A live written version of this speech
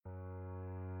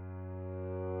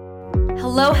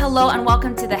Hello, hello, and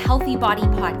welcome to the Healthy Body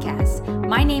Podcast.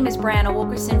 My name is Brianna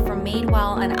Wilkerson from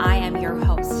Madewell, and I am your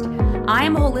host. I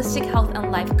am a holistic health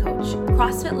and life coach,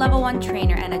 CrossFit Level 1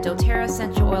 trainer, and a doTERRA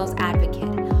Essential Oils advocate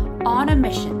on a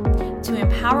mission to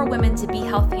empower women to be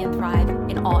healthy and thrive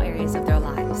in all areas of their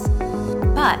lives.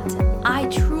 But I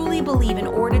truly believe in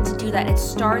order to do that, it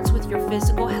starts with your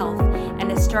physical health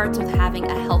and it starts with having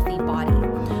a healthy body.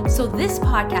 So this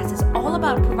podcast is all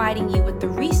about providing you with the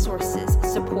resources,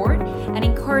 support, and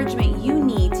encouragement you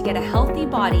need to get a healthy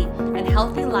body and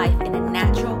healthy life in a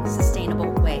natural,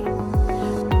 sustainable way.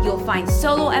 You'll find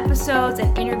solo episodes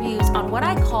and interviews on what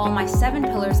I call my 7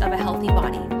 pillars of a healthy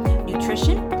body: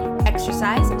 nutrition,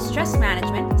 exercise, stress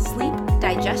management, sleep,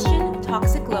 digestion,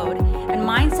 toxic load, and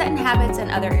mindset and habits and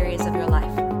other areas of your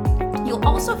life. You'll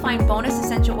also find bonus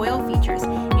essential oil features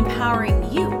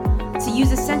empowering you to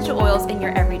use essential oils in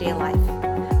your everyday life.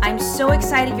 I'm so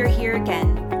excited you're here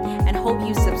again and hope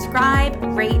you subscribe,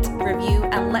 rate, review,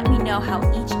 and let me know how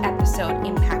each episode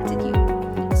impacted you.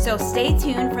 So stay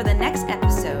tuned for the next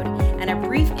episode and a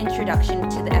brief introduction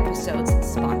to the episode's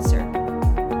sponsor.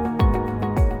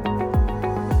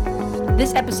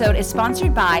 This episode is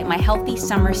sponsored by my Healthy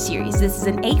Summer Series. This is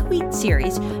an 8-week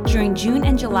series during June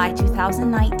and July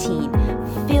 2019,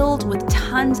 filled with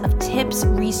tons of tips,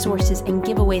 resources, and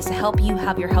giveaways to help you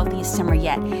have your healthiest summer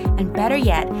yet. And better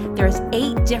yet, there's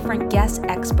 8 different guest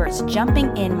experts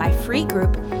jumping in my free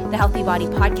group, the Healthy Body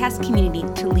Podcast community,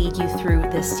 to lead you through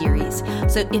this series.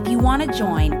 So if you want to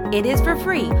join, it is for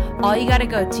free. All you got to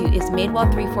go to is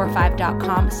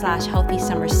madewell345.com/healthy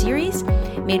summer series,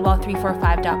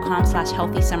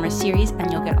 madewell345.com/healthy summer series,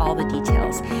 and you'll get all the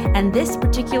details. And this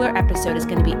particular episode is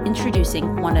going to be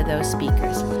introducing one of those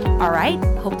speakers. All right,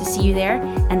 hope to see you there.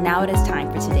 And now it is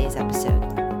time for today's episode.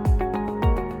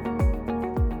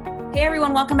 Hey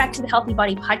everyone, welcome back to the Healthy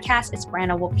Body Podcast. It's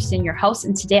Brianna Wilkerson, your host,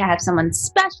 and today I have someone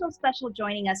special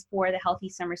joining us for the Healthy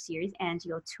Summer Series,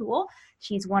 Angie O'Toole.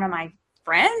 She's one of my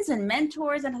friends and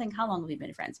mentors, and I think, how long have we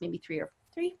been friends? Maybe 3 years?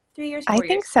 4 years? I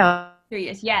think so. 3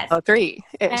 years, yes. Oh, 3-ish.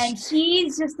 And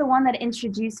she's just the one that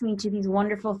introduced me to these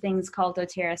wonderful things called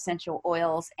doTERRA Essential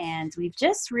Oils, and we've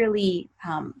just really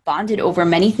bonded over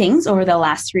many things over the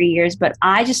last 3 years, but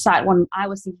I just thought when I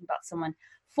was thinking about someone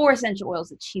for essential oils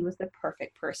that she was the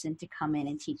perfect person to come in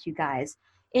and teach you guys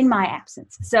in my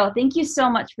absence. So thank you so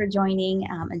much for joining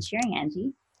and sharing,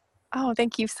 Angie. Oh,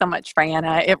 thank you so much,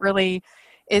 Brianna. It really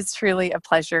is truly a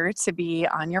pleasure to be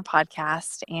on your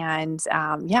podcast. And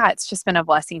it's just been a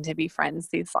blessing to be friends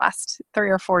these last 3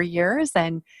 or 4 years,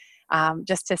 and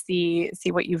just to see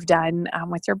what you've done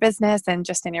with your business and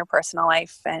just in your personal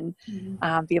life, and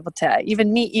be able to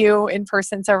even meet you in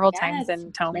person several times,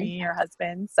 and Tony, your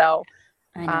husband. So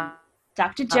I know.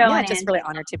 Dr. Joe. And just really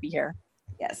honored to be here.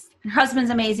 Yes. Her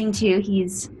husband's amazing too.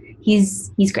 He's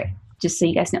great, just so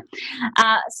you guys know.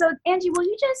 So Angie, will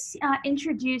you just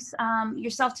introduce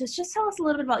yourself to us? Just tell us a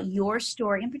little bit about your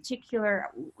story in particular,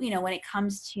 when it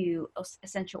comes to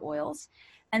essential oils.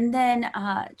 And then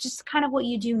just kind of what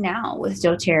you do now with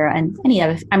doTERRA and any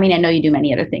other, I know you do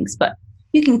many other things, but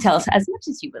you can tell us as much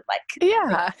as you would like.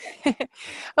 Yeah.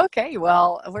 Okay.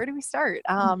 Well, where do we start?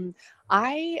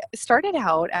 I started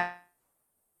out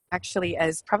actually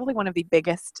as probably one of the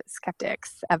biggest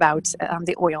skeptics about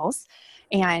the oils.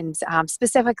 And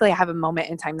specifically, I have a moment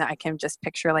in time that I can just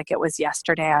picture like it was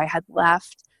yesterday. I had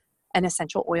left an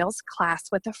essential oils class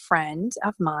with a friend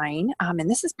of mine. And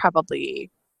this is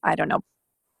probably, I don't know,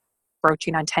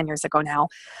 broaching on 10 years ago now.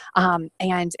 And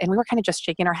we were kind of just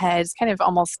shaking our heads, kind of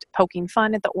almost poking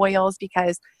fun at the oils,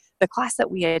 because the class that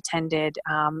we attended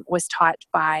was taught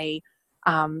by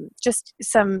just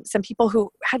some people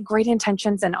who had great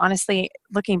intentions. And honestly,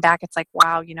 looking back, it's like,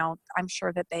 wow, I'm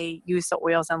sure that they used the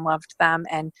oils and loved them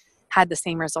and had the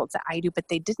same results that I do, but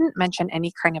they didn't mention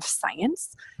any kind of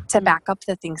science to back up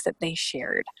the things that they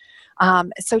shared.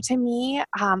 So to me,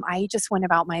 I just went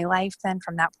about my life then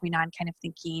from that point on, kind of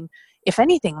thinking, if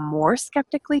anything, more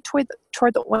skeptically toward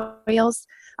the oils.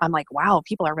 I'm like, wow,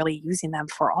 people are really using them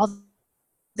for all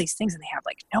these things, and they have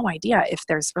like no idea if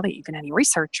there's really even any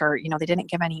research, or they didn't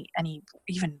give any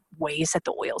even ways that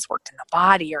the oils worked in the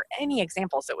body or any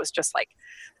examples. It was just like,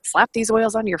 slap these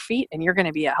oils on your feet and you're going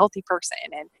to be a healthy person.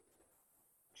 And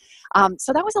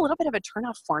so that was a little bit of a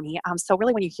turnoff for me. So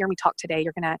really, when you hear me talk today,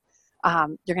 you're gonna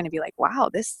be like, wow,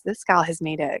 this gal has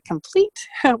made a complete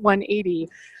 180.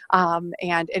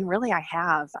 And really I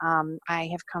have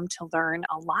come to learn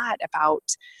a lot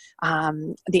about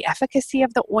the efficacy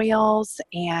of the oils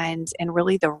and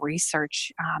really the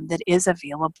research that is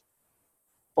available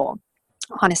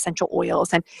on essential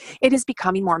oils. And it is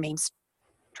becoming more mainstream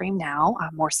dream now,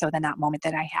 more so than that moment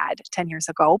that I had 10 years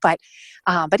ago. But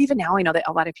even now, I know that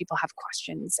a lot of people have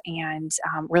questions, and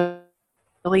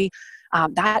really,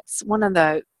 that's one of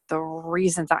the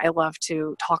reasons that I love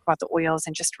to talk about the oils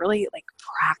and just really like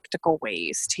practical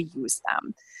ways to use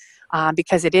them,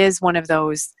 because it is one of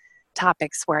those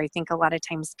topics where I think a lot of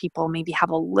times people maybe have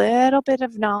a little bit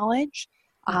of knowledge,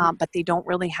 Mhm. but they don't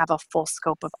really have a full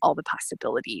scope of all the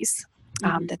possibilities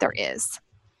Mhm. that there is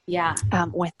Yeah.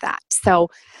 with that. So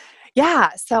yeah,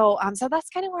 so that's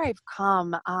kind of where I've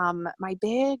come. My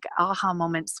big aha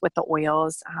moments with the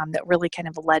oils that really kind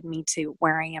of led me to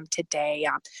where I am today.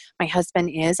 My husband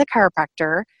is a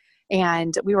chiropractor,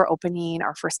 and we were opening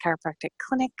our first chiropractic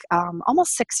clinic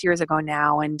almost 6 years ago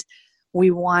now, and we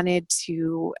wanted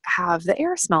to have the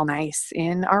air smell nice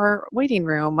in our waiting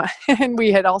room. And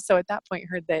we had also at that point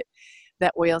heard that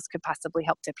oils could possibly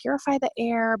help to purify the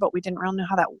air, but we didn't really know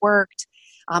how that worked.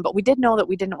 But we did know that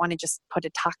we didn't want to just put a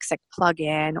toxic plug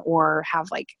in or have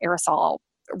like aerosol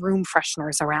room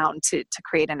fresheners around to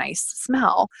create a nice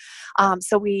smell.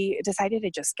 So we decided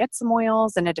to just get some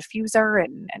oils and a diffuser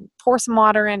and pour some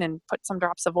water in and put some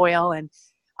drops of oil.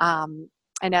 Um,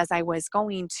 and as I was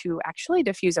going to actually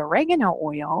diffuse oregano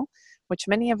oil, which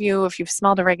many of you, if you've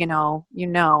smelled oregano, you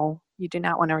know you do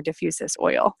not want to diffuse this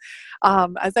oil.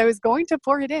 As I was going to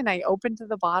pour it in, I opened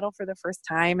the bottle for the first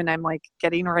time and I'm like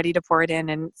getting ready to pour it in.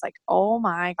 And it's like, oh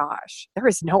my gosh, there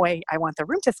is no way I want the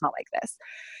room to smell like this.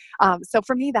 So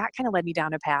for me, that kind of led me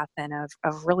down a path then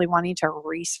of really wanting to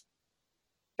research,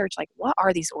 like, what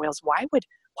are these oils? Why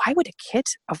would a kit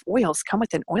of oils come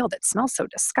with an oil that smells so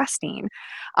disgusting?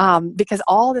 Because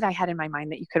all that I had in my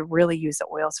mind that you could really use the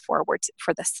oils for were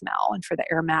for the smell and for the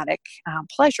aromatic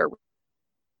pleasure,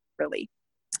 really,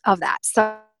 of that.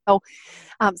 So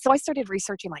I started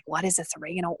researching, like, what is this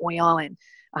oregano oil, and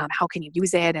how can you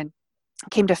use it? And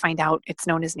came to find out it's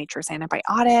known as nature's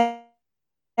antibiotic.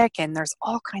 And there's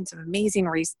all kinds of amazing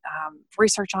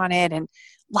research on it, and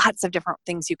lots of different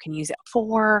things you can use it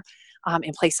for,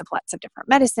 in place of lots of different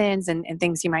medicines and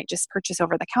things you might just purchase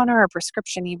over the counter or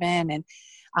prescription even.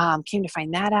 And came to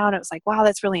find that out. It was like, wow,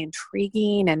 that's really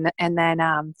intriguing. And then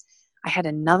I had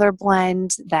another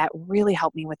blend that really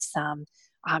helped me with some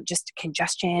just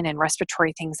congestion and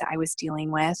respiratory things that I was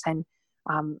dealing with. And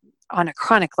um, on a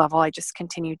chronic level, I just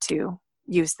continued to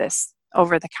use this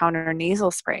over the counter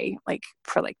nasal spray like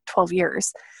for like 12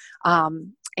 years.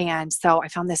 And so I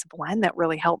found this blend that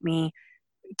really helped me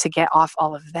to get off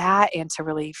all of that and to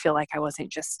really feel like I wasn't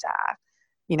just,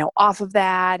 off of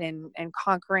that and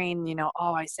conquering,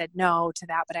 oh, I said no to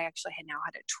that, but I actually had now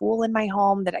had a tool in my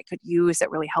home that I could use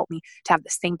that really helped me to have the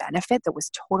same benefit that was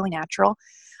totally natural.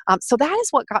 So that is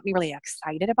what got me really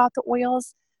excited about the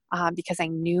oils, because I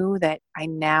knew that I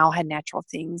now had natural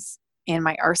things in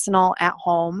my arsenal at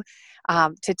home,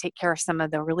 to take care of some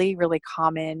of the really, really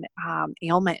common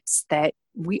ailments that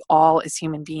we all as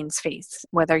human beings face,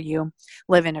 whether you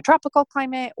live in a tropical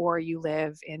climate or you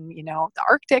live in, the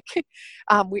Arctic.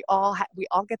 We all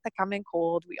get the common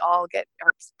cold. We all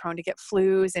are prone to get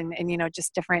flus and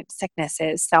just different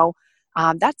sicknesses. So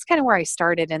that's kind of where I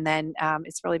started. And then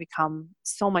it's really become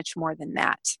so much more than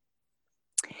that.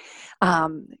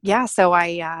 So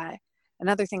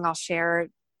another thing I'll share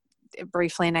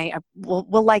briefly, and I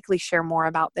will likely share more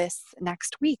about this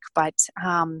next week, but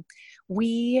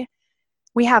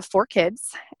we have 4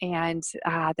 kids, and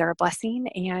they're a blessing.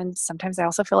 And sometimes I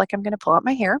also feel like I'm going to pull out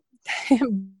my hair,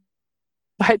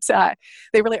 but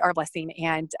they really are a blessing.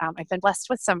 And I've been blessed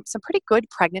with some pretty good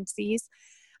pregnancies.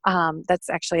 That's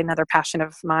actually another passion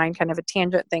of mine, kind of a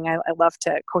tangent thing. I love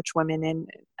to coach women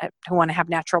who want to have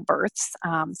natural births.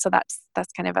 So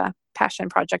that's kind of a passion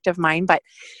project of mine. But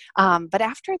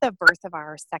after the birth of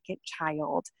our second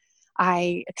child,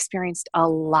 I experienced a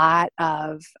lot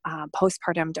of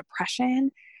postpartum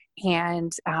depression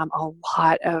and a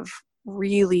lot of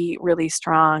really, really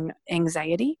strong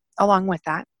anxiety along with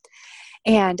that.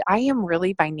 And I am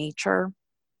really by nature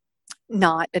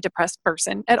not a depressed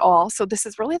person at all. So this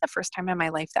is really the first time in my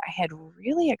life that I had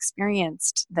really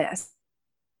experienced this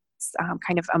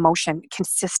kind of emotion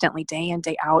consistently day in,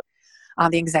 day out.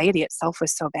 The anxiety itself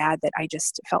was so bad that I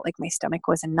just felt like my stomach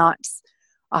was in knots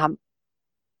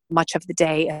much of the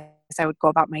day as I would go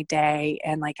about my day,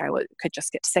 and like could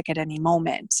just get sick at any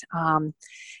moment.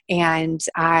 And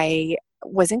I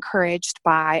was encouraged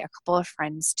by a couple of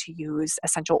friends to use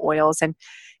essential oils, and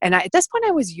at this point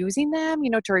I was using them,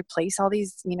 to replace all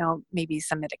these, maybe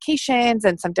some medications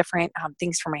and some different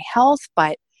things for my health,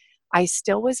 but I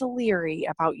still was leery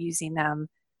about using them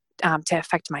to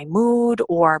affect my mood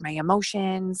or my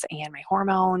emotions and my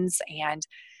hormones, and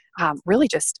really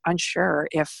just unsure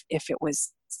if it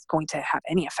was going to have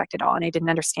any effect at all. And I didn't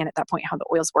understand at that point how the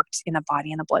oils worked in the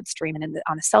body and the bloodstream and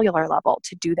on a cellular level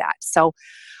to do that. So,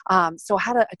 so I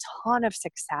had a ton of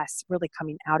success really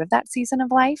coming out of that season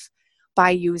of life by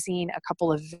using a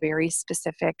couple of very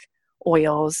specific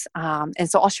oils. And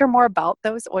so I'll share more about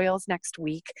those oils next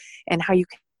week and how you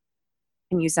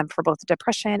can use them for both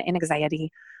depression and anxiety.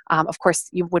 Of course,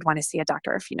 you would want to see a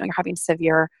doctor if you're having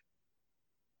severe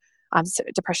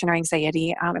depression or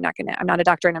anxiety. I'm not a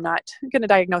doctor, and I'm not going to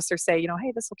diagnose or say,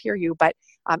 hey, this will cure you, but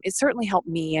it certainly helped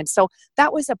me. And so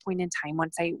that was a point in time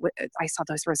once I saw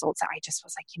those results, I just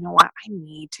was like, you know what, I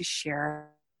need to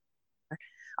share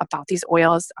about these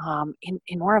oils in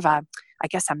more of a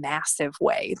massive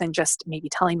way than just maybe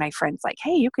telling my friends like,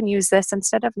 hey, you can use this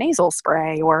instead of nasal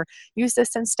spray or use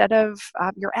this instead of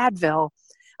your Advil.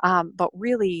 But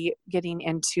really getting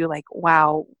into like,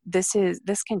 wow, this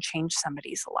can change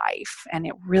somebody's life. And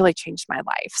it really changed my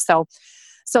life. So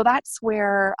that's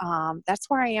where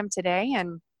I am today.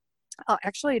 And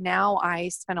actually now I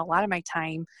spend a lot of my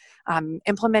time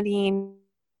implementing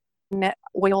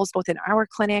oils both in our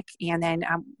clinic, and then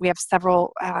we have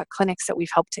several clinics that we've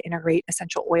helped to integrate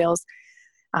essential oils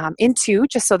into,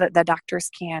 just so that the doctors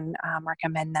can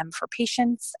recommend them for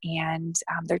patients. And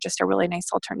they're just a really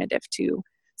nice alternative to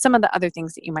some of the other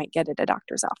things that you might get at a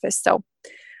doctor's office. So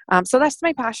that's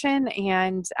my passion,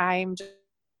 and I'm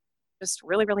just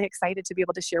really, really excited to be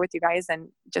able to share with you guys, and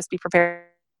just be prepared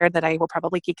that I will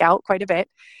probably geek out quite a bit.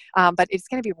 But it's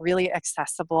going to be really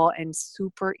accessible and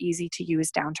super easy to use,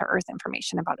 down to earth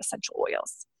information about essential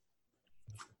oils.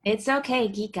 It's okay,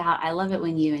 geek out. I love it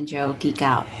when you and Joe geek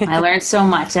out. I learned so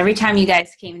much. Every time you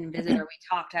guys came and visited or we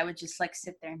talked, I would just like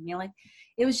sit there and be like,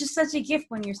 it was just such a gift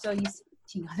when you're so used to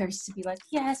teaching others to be like,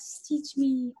 yes, teach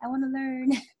me. I want to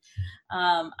learn.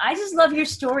 I just love your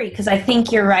story, because I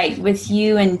think you're right with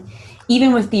you. And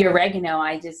even with the oregano,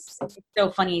 it's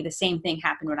so funny. The same thing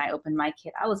happened when I opened my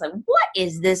kit. I was like, what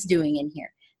is this doing in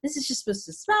here? This is just supposed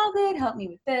to smell good. Help me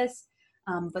with this.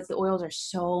 But the oils are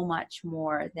so much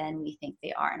more than we think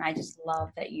they are. And I just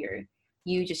love that your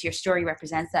story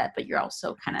represents that, but you're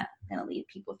also kind of going to lead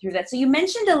people through that. So you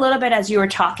mentioned a little bit as you were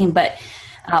talking, but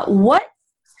what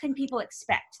can people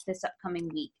expect this upcoming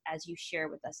week as you share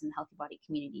with us in the Healthy Body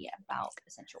community about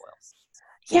essential oils?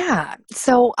 Yeah.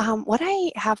 So what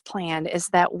I have planned is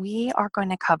that we are going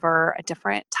to cover a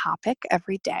different topic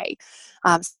every day.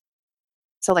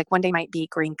 So like one day might be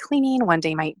green cleaning, one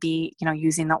day might be,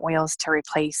 using the oils to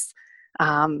replace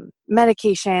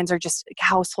medications or just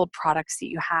household products that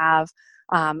you have,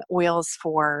 oils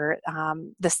for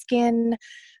the skin.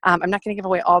 I'm not going to give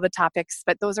away all the topics,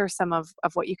 but those are some of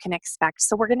what you can expect.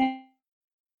 So we're going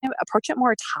to approach it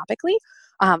more topically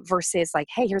versus like,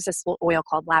 hey, here's this oil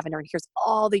called lavender and here's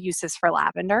all the uses for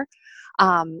lavender.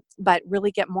 But really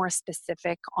get more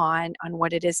specific on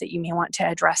what it is that you may want to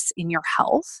address in your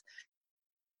health.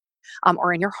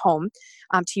 Or in your home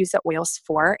to use the oils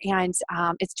for. And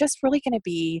it's just really going to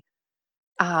be,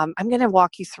 I'm going to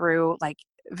walk you through like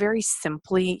very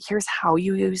simply, here's how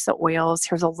you use the oils.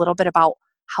 Here's a little bit about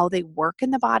how they work in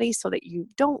the body so that you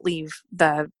don't leave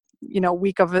the,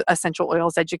 week of essential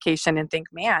oils education and think,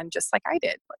 man, just like I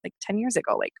did like 10 years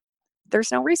ago, like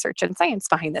there's no research and science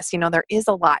behind this. There is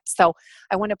a lot. So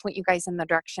I want to point you guys in the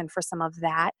direction for some of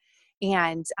that.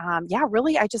 And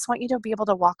really, I just want you to be able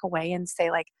to walk away and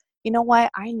say like, you know what?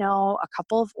 I know a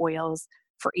couple of oils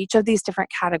for each of these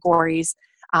different categories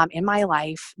in my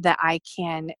life that I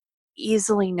can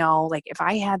easily know, like if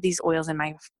I had these oils in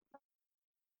my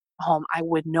home, I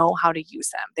would know how to use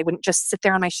them. They wouldn't just sit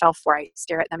there on my shelf where I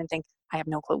stare at them and think, I have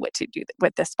no clue what to do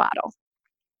with this bottle.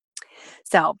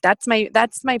 So that's my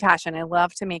passion. I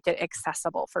love to make it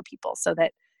accessible for people so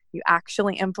that you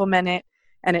actually implement it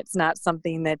and it's not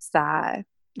something that's,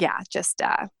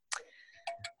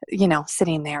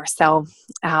 sitting there. So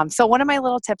one of my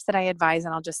little tips that I advise,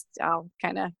 and I'll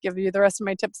kind of give you the rest of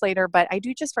my tips later, but I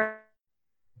do just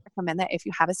recommend that if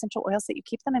you have essential oils that you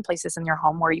keep them in places in your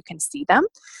home where you can see them.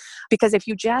 Because if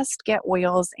you just get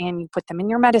oils and you put them in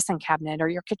your medicine cabinet or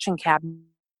your kitchen cabinet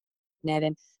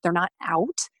and they're not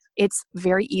out, it's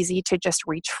very easy to just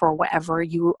reach for whatever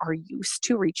you are used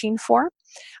to reaching for.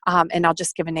 And I'll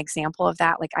just give an example of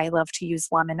that. Like I love to use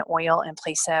lemon oil in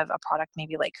place of a product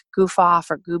maybe like Goof Off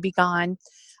or Gooby Gone.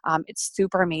 It's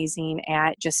super amazing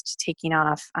at just taking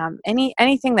off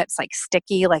anything that's like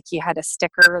sticky, like you had a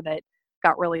sticker that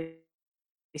got really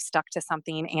stuck to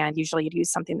something and usually you'd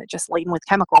use something that's just laden with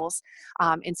chemicals.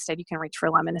 Instead, you can reach for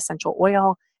lemon essential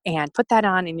oil and put that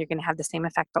on and you're going to have the same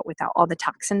effect, but without all the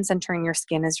toxins entering your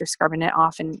skin as you're scrubbing it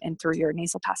off and through your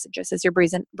nasal passages as you're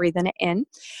breathing it in.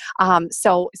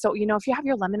 So if you have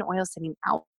your lemon oil sitting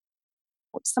out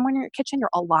somewhere in your kitchen, you're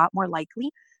a lot more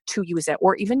likely to use it.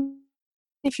 Or even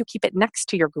if you keep it next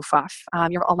to your goof off,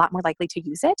 you're a lot more likely to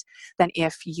use it than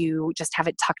if you just have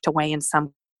it tucked away in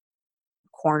some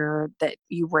corner that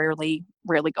you rarely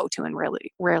go to and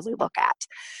rarely look at.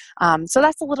 So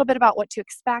that's a little bit about what to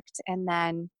expect. And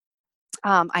then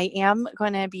I am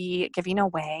going to be giving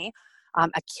away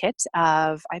a kit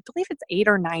of, I believe it's 8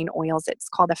 or 9 oils. It's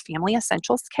called a Family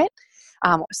Essentials Kit.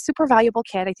 Super valuable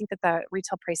kit. I think that the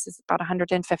retail price is about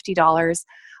 $150.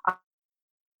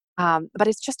 But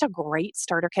it's just a great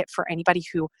starter kit for anybody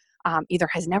who either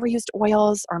has never used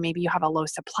oils, or maybe you have a low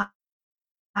supply,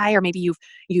 or maybe you've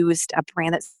used a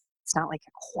brand that's not like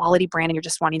a quality brand and you're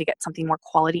just wanting to get something more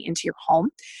quality into your home.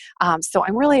 So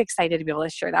I'm really excited to be able to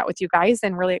share that with you guys,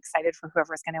 and really excited for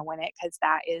whoever's going to win it, because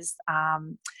that is a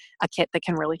kit that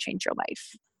can really change your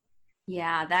life.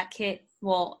 Yeah, that kit.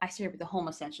 Well, I started with the Home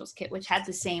Essentials kit, which had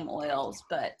the same oils,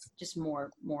 but just more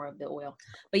of the oil.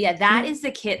 But yeah, that is the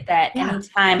kit that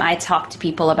anytime I talk to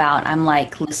people about, I'm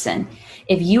like, listen,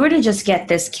 if you were to just get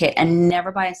this kit and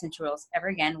never buy essential oils ever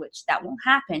again, which that won't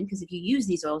happen, because if you use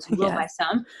these oils, you will buy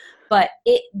some. But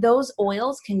those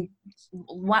oils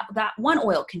that one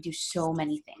oil can do so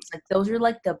many things. Like those are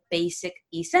like the basic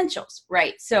essentials,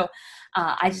 right? So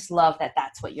I just love that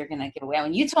that's what you're going to give away.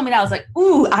 When you told me that, I was like,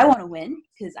 ooh, I want to win,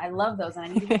 because I love those. And I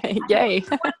need to Yay.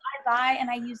 I buy and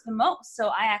I use the most. So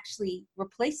I actually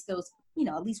replace those,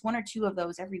 at least 1 or 2 of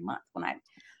those every month when I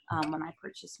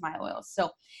purchase my oils. So,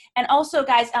 and also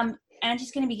guys,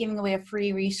 Angie's going to be giving away a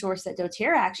free resource that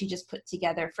doTERRA actually just put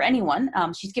together for anyone.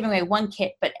 She's giving away 1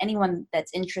 kit, but anyone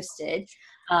that's interested,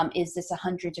 is this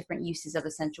 100 different uses of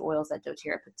essential oils that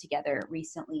doTERRA put together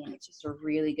recently. And it's just a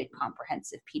really good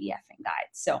comprehensive PDF and guide.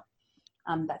 So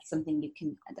that's something you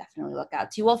can definitely look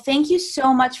out to. Well, thank you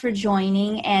so much for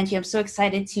joining, Angie. I'm so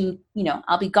excited to,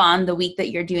 I'll be gone the week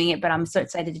that you're doing it, but I'm so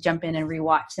excited to jump in and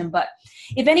rewatch them. But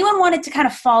if anyone wanted to kind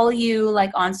of follow you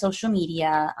like on social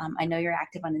media, I know you're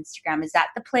active on Instagram. Is that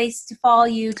the place to follow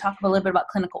you? Talk a little bit about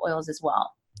clinical oils as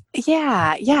well.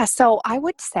 Yeah. So I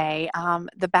would say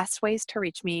the best ways to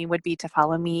reach me would be to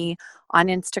follow me on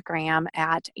Instagram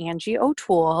at Angie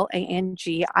O'Toole,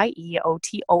 AngieOTOOL.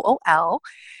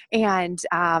 And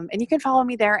you can follow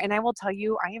me there. And I will tell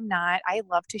you, I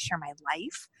love to share my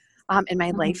life. And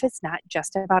my life is not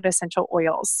just about essential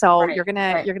oils. So you're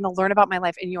gonna learn about my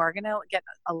life, and you are gonna get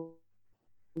a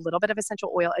little bit of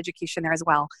essential oil education there as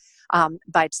well.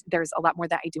 But there's a lot more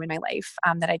that I do in my life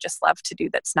that I just love to do.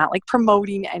 That's not like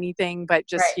promoting anything, but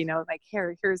just, like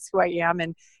here's who I am,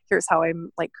 and here's how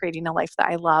I'm like creating a life that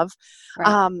I love.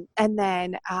 And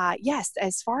then, yes,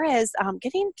 as far as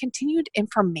getting continued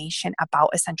information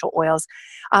about essential oils,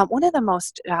 one of the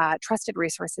most trusted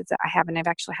resources that I have, and I've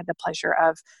actually had the pleasure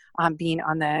of being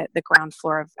on the ground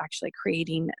floor of actually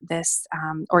creating this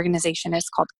organization, is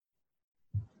called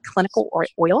Clinical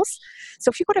Oils. So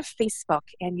if you go to Facebook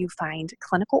and you find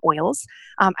Clinical Oils,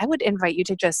 I would invite you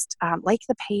to just like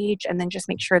the page, and then just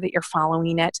make sure that you're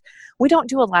following it. We don't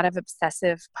do a lot of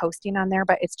obsessive posting on there,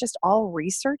 but it's just all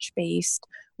research-based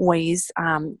ways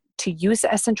to use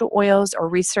essential oils, or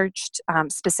researched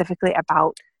specifically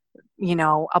about,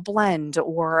 a blend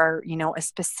or, a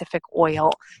specific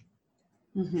oil.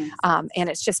 And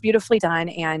it's just beautifully done,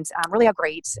 and really a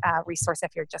great resource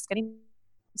if you're just getting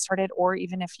started, or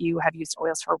even if you have used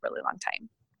oils for a really long time.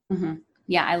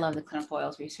 Yeah, I love the clinical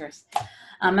oils resource.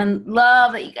 And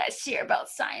love that you guys share about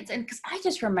science. And because I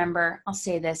just remember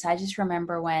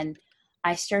when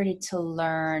I started to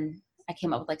learn, I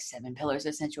came up with like 7 pillars of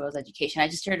essential oils education. I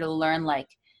just started to learn like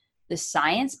the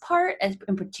science part,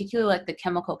 in particular, like the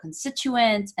chemical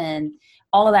constituents and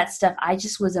all of that stuff. I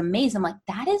just was amazed. I'm like,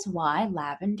 that is why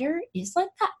lavender is like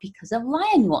that, because of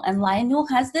lionule, and lionule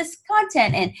has this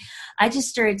content. And I just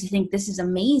started to think, this is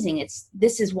amazing.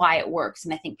 This is why it works.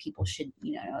 And I think people should,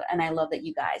 and I love that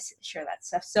you guys share that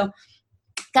stuff. So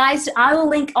guys, I will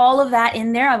link all of that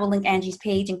in there. I will link Angie's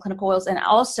page and Clinical Oils. And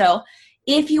also,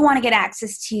 if you want to get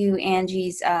access to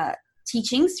Angie's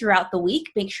teachings throughout the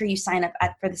week, make sure you sign up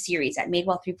for the series at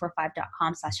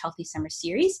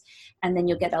madewell345.com/healthy-summer-series. And then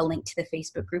you'll get a link to the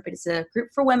Facebook group. It's a group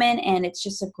for women, and it's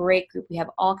just a great group. We have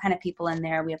all kind of people in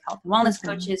there. We have health and wellness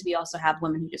coaches. We also have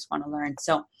women who just want to learn.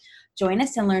 So join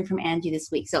us and learn from Angie this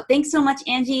week. So thanks so much,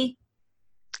 Angie.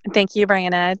 Thank you,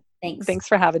 Brianna. Thanks. Thanks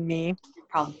for having me. No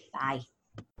problem. Bye.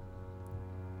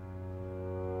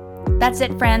 That's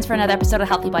it, friends, for another episode of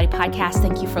Healthy Body Podcast.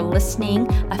 Thank you for listening.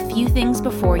 A few things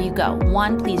before you go.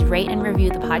 One, please rate and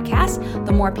review the podcast.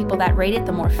 The more people that rate it,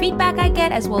 the more feedback I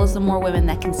get, as well as the more women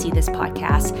that can see this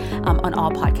podcast on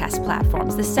all podcast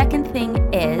platforms. The second thing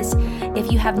is,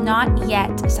 if you have not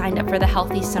yet signed up for the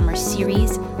Healthy Summer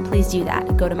Series, please do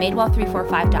that. Go to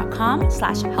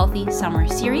madewell345.com/healthy summer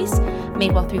series,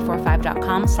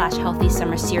 madewell345.com/healthy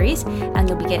summer series, and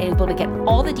you'll be able to get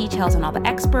all the details on all the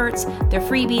experts, their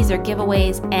freebies, their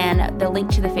giveaways, and the link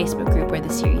to the Facebook group where the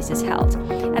series is held.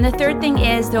 And the third thing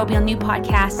is there will be a new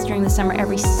podcast during the summer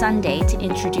every Sunday to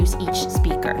introduce each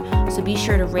speaker. So be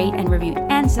sure to rate and review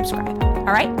and subscribe.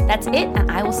 All right, that's it,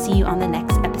 and I will see you on the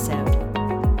next episode.